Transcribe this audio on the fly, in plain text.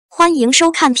欢迎收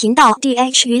看频道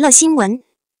D.H 娱乐新闻，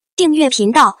订阅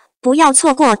频道，不要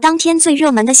错过当天最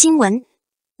热门的新闻。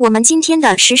我们今天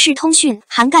的时事通讯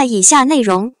涵盖以下内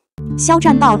容：肖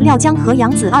战爆料将和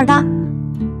杨紫二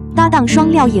搭档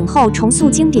双料影后重塑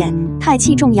经典，太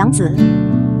器重杨紫。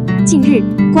近日，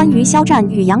关于肖战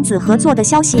与杨紫合作的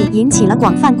消息引起了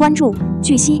广泛关注。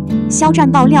据悉，肖战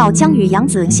爆料将与杨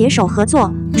紫携手合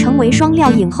作，成为双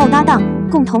料影后搭档，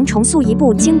共同重塑一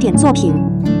部经典作品。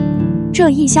这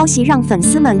一消息让粉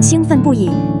丝们兴奋不已，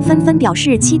纷纷表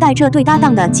示期待这对搭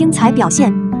档的精彩表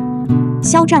现。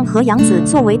肖战和杨紫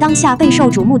作为当下备受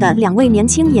瞩目的两位年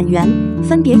轻演员，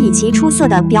分别以其出色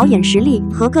的表演实力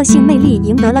和个性魅力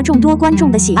赢得了众多观众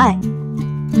的喜爱。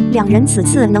两人此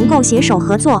次能够携手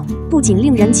合作，不仅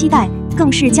令人期待，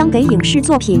更是将给影视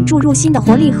作品注入新的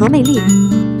活力和魅力。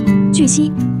据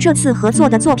悉，这次合作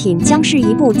的作品将是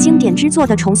一部经典之作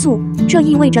的重塑，这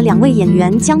意味着两位演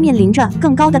员将面临着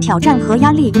更高的挑战和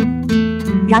压力。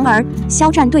然而，肖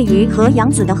战对于和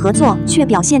杨紫的合作却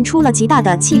表现出了极大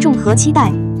的器重和期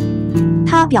待。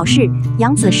他表示，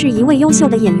杨紫是一位优秀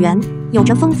的演员，有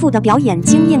着丰富的表演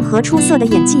经验和出色的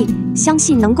演技，相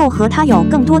信能够和他有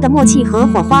更多的默契和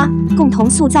火花，共同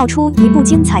塑造出一部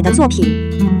精彩的作品。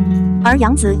而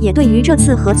杨紫也对于这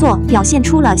次合作表现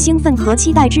出了兴奋和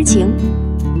期待之情。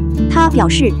他表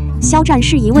示，肖战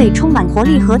是一位充满活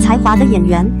力和才华的演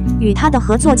员，与他的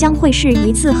合作将会是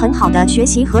一次很好的学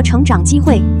习和成长机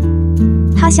会。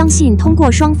他相信，通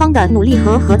过双方的努力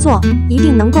和合作，一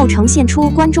定能够呈现出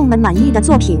观众们满意的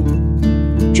作品。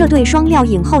这对双料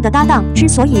影后的搭档之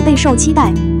所以备受期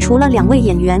待，除了两位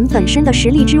演员本身的实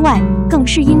力之外，更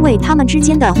是因为他们之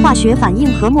间的化学反应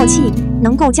和默契，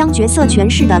能够将角色诠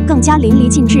释得更加淋漓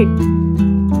尽致。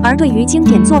而对于经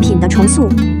典作品的重塑，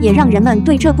也让人们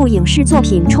对这部影视作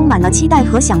品充满了期待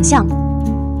和想象。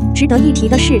值得一提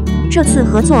的是，这次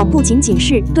合作不仅仅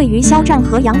是对于肖战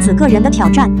和杨紫个人的挑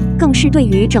战，更是对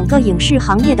于整个影视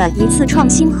行业的一次创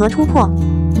新和突破。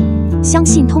相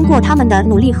信通过他们的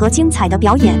努力和精彩的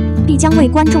表演，必将为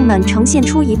观众们呈现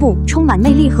出一部充满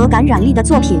魅力和感染力的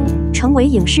作品，成为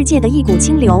影视界的一股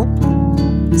清流。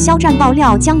肖战爆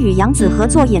料将与杨紫合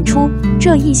作演出，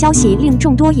这一消息令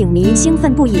众多影迷兴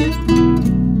奋不已。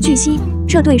据悉，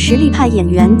这对实力派演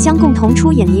员将共同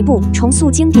出演一部重塑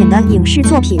经典的影视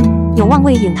作品，有望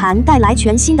为影坛带来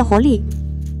全新的活力。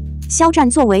肖战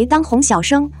作为当红小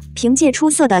生，凭借出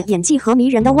色的演技和迷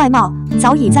人的外貌，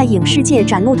早已在影视界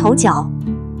崭露头角。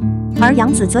而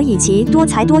杨紫则以其多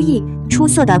才多艺、出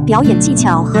色的表演技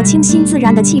巧和清新自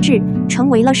然的气质，成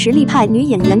为了实力派女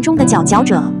演员中的佼佼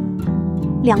者。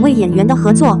两位演员的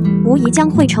合作，无疑将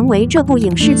会成为这部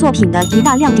影视作品的一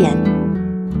大亮点。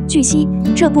据悉，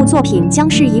这部作品将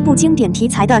是一部经典题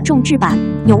材的重制版，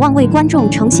有望为观众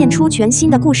呈现出全新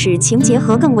的故事情节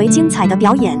和更为精彩的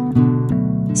表演。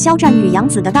肖战与杨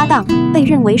紫的搭档，被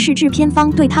认为是制片方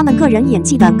对他们个人演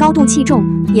技的高度器重，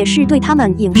也是对他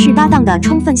们影视搭档的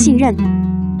充分信任。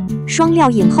双料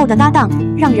影后的搭档，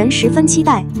让人十分期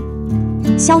待。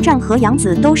肖战和杨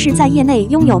紫都是在业内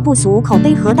拥有不俗口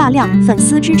碑和大量粉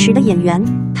丝支持的演员，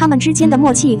他们之间的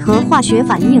默契和化学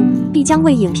反应必将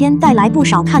为影片带来不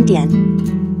少看点。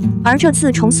而这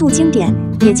次重塑经典，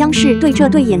也将是对这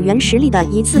对演员实力的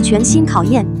一次全新考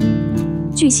验。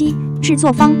据悉，制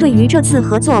作方对于这次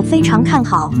合作非常看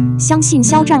好，相信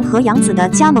肖战和杨紫的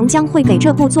加盟将会给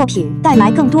这部作品带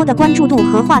来更多的关注度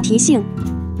和话题性。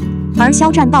而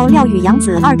肖战爆料与杨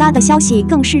紫二搭的消息，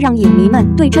更是让影迷们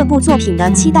对这部作品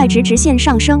的期待值直线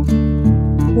上升。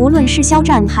无论是肖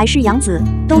战还是杨紫，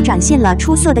都展现了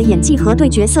出色的演技和对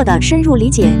角色的深入理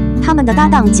解，他们的搭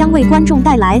档将为观众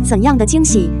带来怎样的惊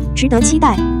喜，值得期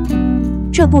待。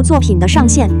这部作品的上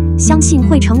线，相信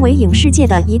会成为影视界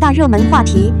的一大热门话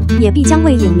题，也必将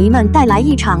为影迷们带来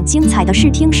一场精彩的视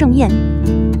听盛宴。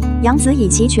杨紫以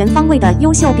其全方位的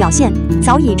优秀表现，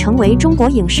早已成为中国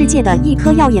影视界的一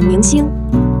颗耀眼明星。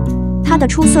她的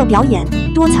出色表演、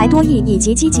多才多艺以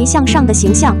及积极向上的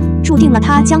形象，注定了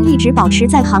她将一直保持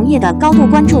在行业的高度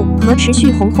关注和持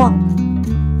续红火。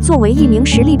作为一名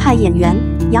实力派演员，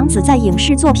杨紫在影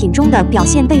视作品中的表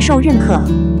现备受认可。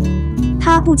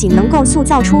她不仅能够塑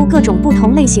造出各种不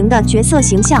同类型的角色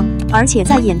形象，而且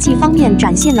在演技方面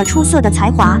展现了出色的才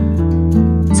华。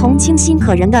从清新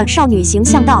可人的少女形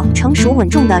象到成熟稳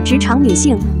重的职场女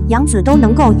性，杨紫都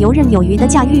能够游刃有余地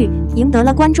驾驭，赢得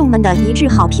了观众们的一致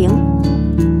好评。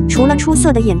除了出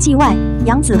色的演技外，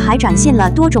杨紫还展现了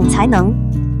多种才能。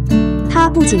她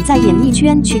不仅在演艺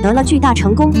圈取得了巨大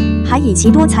成功，还以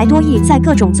其多才多艺在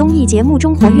各种综艺节目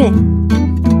中活跃。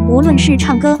无论是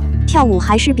唱歌、跳舞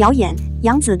还是表演，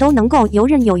杨紫都能够游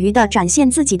刃有余地展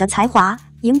现自己的才华，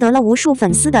赢得了无数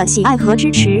粉丝的喜爱和支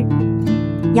持。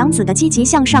杨紫的积极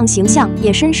向上形象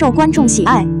也深受观众喜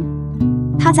爱。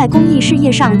她在公益事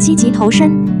业上积极投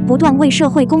身，不断为社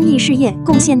会公益事业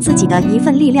贡献自己的一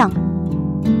份力量。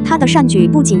她的善举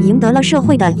不仅赢得了社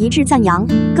会的一致赞扬，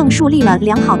更树立了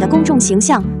良好的公众形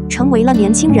象，成为了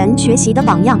年轻人学习的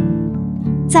榜样。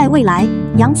在未来，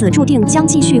杨紫注定将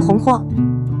继续红火。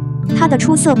她的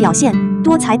出色表现、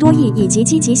多才多艺以及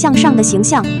积极向上的形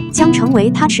象，将成为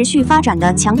她持续发展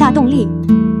的强大动力。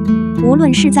无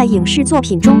论是在影视作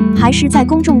品中，还是在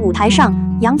公众舞台上，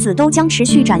杨紫都将持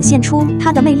续展现出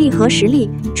她的魅力和实力，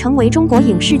成为中国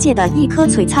影视界的一颗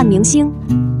璀璨明星。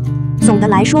总的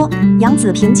来说，杨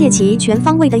紫凭借其全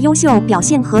方位的优秀表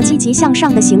现和积极向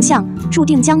上的形象，注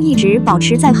定将一直保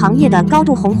持在行业的高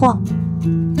度红火。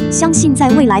相信在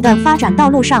未来的发展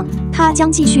道路上，她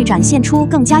将继续展现出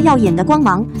更加耀眼的光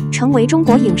芒，成为中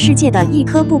国影视界的一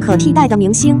颗不可替代的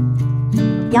明星。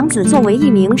杨紫作为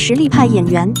一名实力派演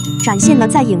员，展现了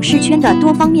在影视圈的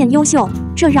多方面优秀，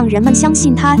这让人们相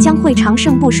信她将会长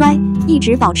盛不衰，一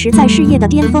直保持在事业的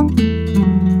巅峰。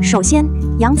首先，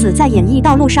杨紫在演艺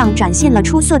道路上展现了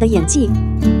出色的演技。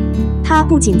她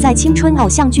不仅在青春偶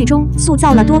像剧中塑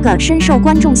造了多个深受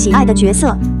观众喜爱的角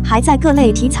色，还在各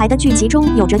类题材的剧集中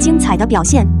有着精彩的表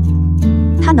现。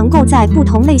她能够在不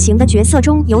同类型的角色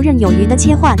中游刃有余地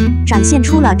切换，展现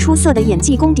出了出色的演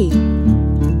技功底。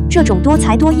这种多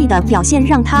才多艺的表现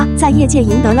让她在业界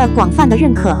赢得了广泛的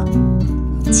认可。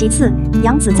其次，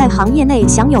杨紫在行业内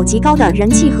享有极高的人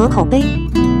气和口碑。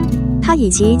她以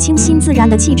其清新自然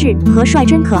的气质和率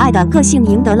真可爱的个性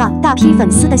赢得了大批粉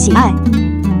丝的喜爱。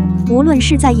无论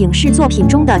是在影视作品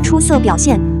中的出色表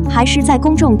现，还是在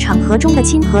公众场合中的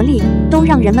亲和力，都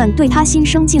让人们对她心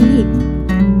生敬意。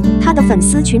她的粉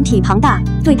丝群体庞大，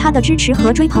对她的支持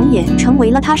和追捧也成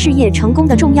为了她事业成功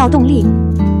的重要动力。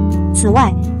此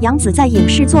外，杨紫在影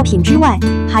视作品之外，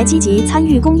还积极参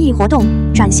与公益活动，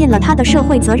展现了她的社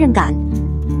会责任感。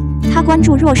她关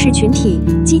注弱势群体，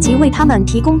积极为他们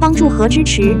提供帮助和支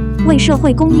持，为社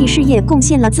会公益事业贡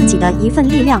献了自己的一份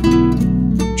力量。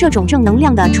这种正能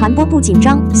量的传播不仅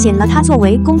彰显了她作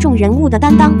为公众人物的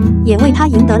担当，也为她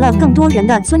赢得了更多人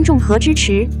的尊重和支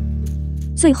持。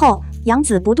最后，杨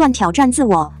紫不断挑战自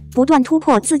我，不断突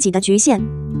破自己的局限。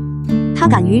她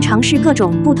敢于尝试各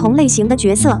种不同类型的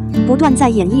角色，不断在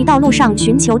演艺道路上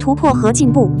寻求突破和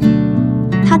进步。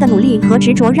她的努力和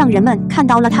执着让人们看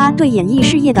到了她对演艺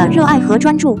事业的热爱和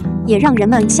专注，也让人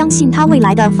们相信她未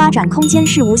来的发展空间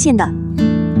是无限的。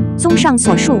综上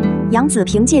所述，杨紫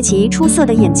凭借其出色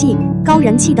的演技、高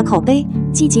人气的口碑、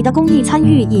积极的公益参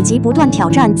与以及不断挑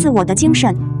战自我的精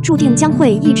神，注定将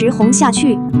会一直红下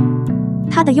去。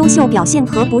她的优秀表现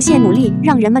和不懈努力，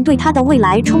让人们对她的未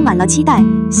来充满了期待，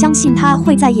相信她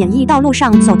会在演艺道路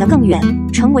上走得更远，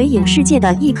成为影视界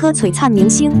的一颗璀璨明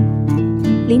星。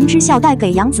林之校带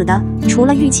给杨紫的，除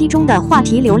了预期中的话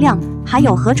题流量，还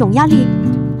有何种压力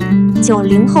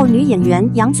？90后女演员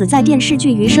杨紫在电视剧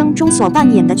《余生》中所扮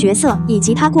演的角色，以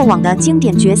及她过往的经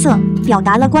典角色，表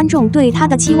达了观众对她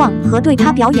的期望和对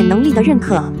她表演能力的认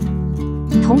可。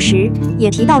同时，也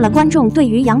提到了观众对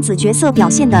于杨紫角色表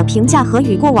现的评价和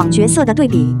与过往角色的对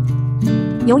比。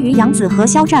由于杨紫和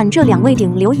肖战这两位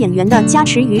顶流演员的加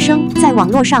持，《余生》在网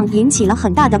络上引起了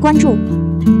很大的关注，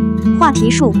话题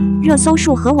数、热搜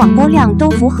数和网播量都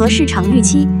符合市场预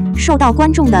期，受到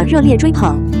观众的热烈追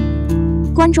捧。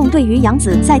观众对于杨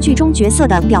紫在剧中角色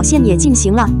的表现也进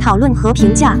行了讨论和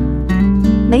评价。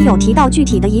没有提到具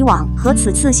体的以往和此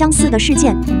次相似的事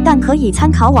件，但可以参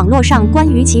考网络上关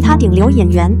于其他顶流演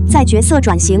员在角色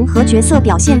转型和角色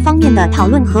表现方面的讨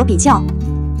论和比较。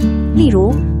例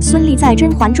如，孙俪在《甄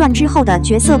嬛传》之后的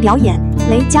角色表演，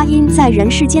雷佳音在《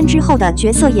人世间》之后的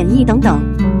角色演绎等等。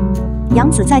杨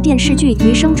紫在电视剧《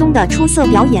余生》中的出色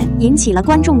表演引起了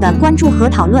观众的关注和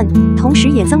讨论，同时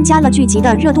也增加了剧集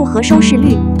的热度和收视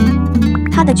率。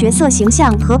她的角色形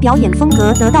象和表演风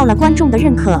格得到了观众的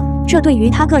认可，这对于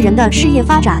她个人的事业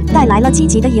发展带来了积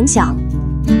极的影响。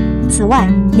此外，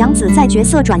杨紫在角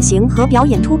色转型和表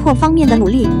演突破方面的努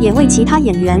力，也为其他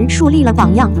演员树立了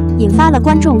榜样，引发了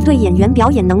观众对演员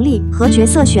表演能力和角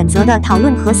色选择的讨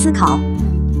论和思考。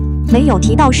没有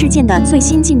提到事件的最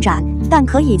新进展，但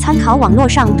可以参考网络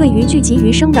上对于剧集《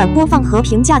余生》的播放和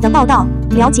评价的报道，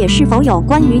了解是否有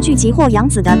关于剧集或杨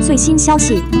紫的最新消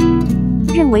息。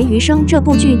认为《余生》这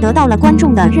部剧得到了观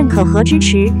众的认可和支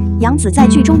持，杨紫在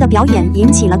剧中的表演引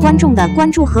起了观众的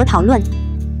关注和讨论。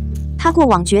她过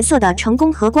往角色的成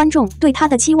功和观众对她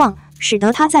的期望，使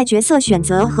得她在角色选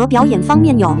择和表演方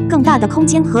面有更大的空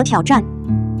间和挑战。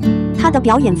她的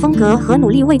表演风格和努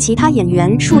力为其他演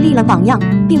员树立了榜样，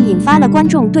并引发了观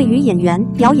众对于演员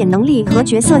表演能力和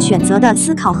角色选择的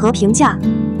思考和评价。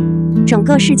整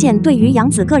个事件对于杨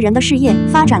紫个人的事业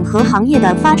发展和行业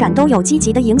的发展都有积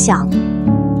极的影响。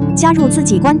加入自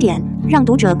己观点，让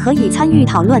读者可以参与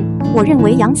讨论。我认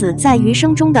为杨紫在余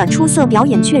生中的出色表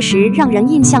演确实让人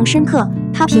印象深刻。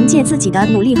她凭借自己的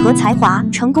努力和才华，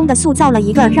成功地塑造了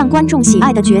一个让观众喜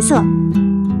爱的角色。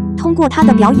通过她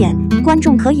的表演，观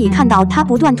众可以看到她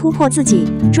不断突破自己、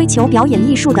追求表演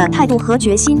艺术的态度和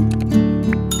决心。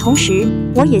同时，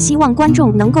我也希望观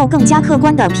众能够更加客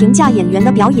观地评价演员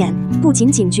的表演，不仅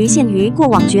仅局限于过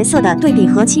往角色的对比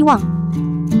和期望。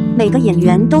每个演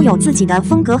员都有自己的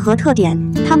风格和特点，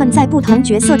他们在不同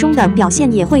角色中的表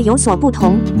现也会有所不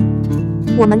同。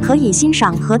我们可以欣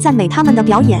赏和赞美他们的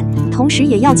表演，同时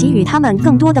也要给予他们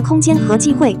更多的空间和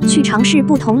机会去尝试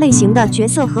不同类型的角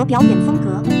色和表演风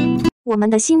格。我们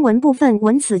的新闻部分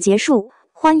文此结束，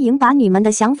欢迎把你们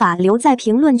的想法留在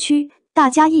评论区，大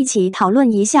家一起讨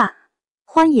论一下。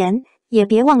欢迎，也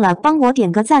别忘了帮我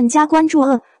点个赞加关注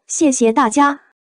谢谢大家。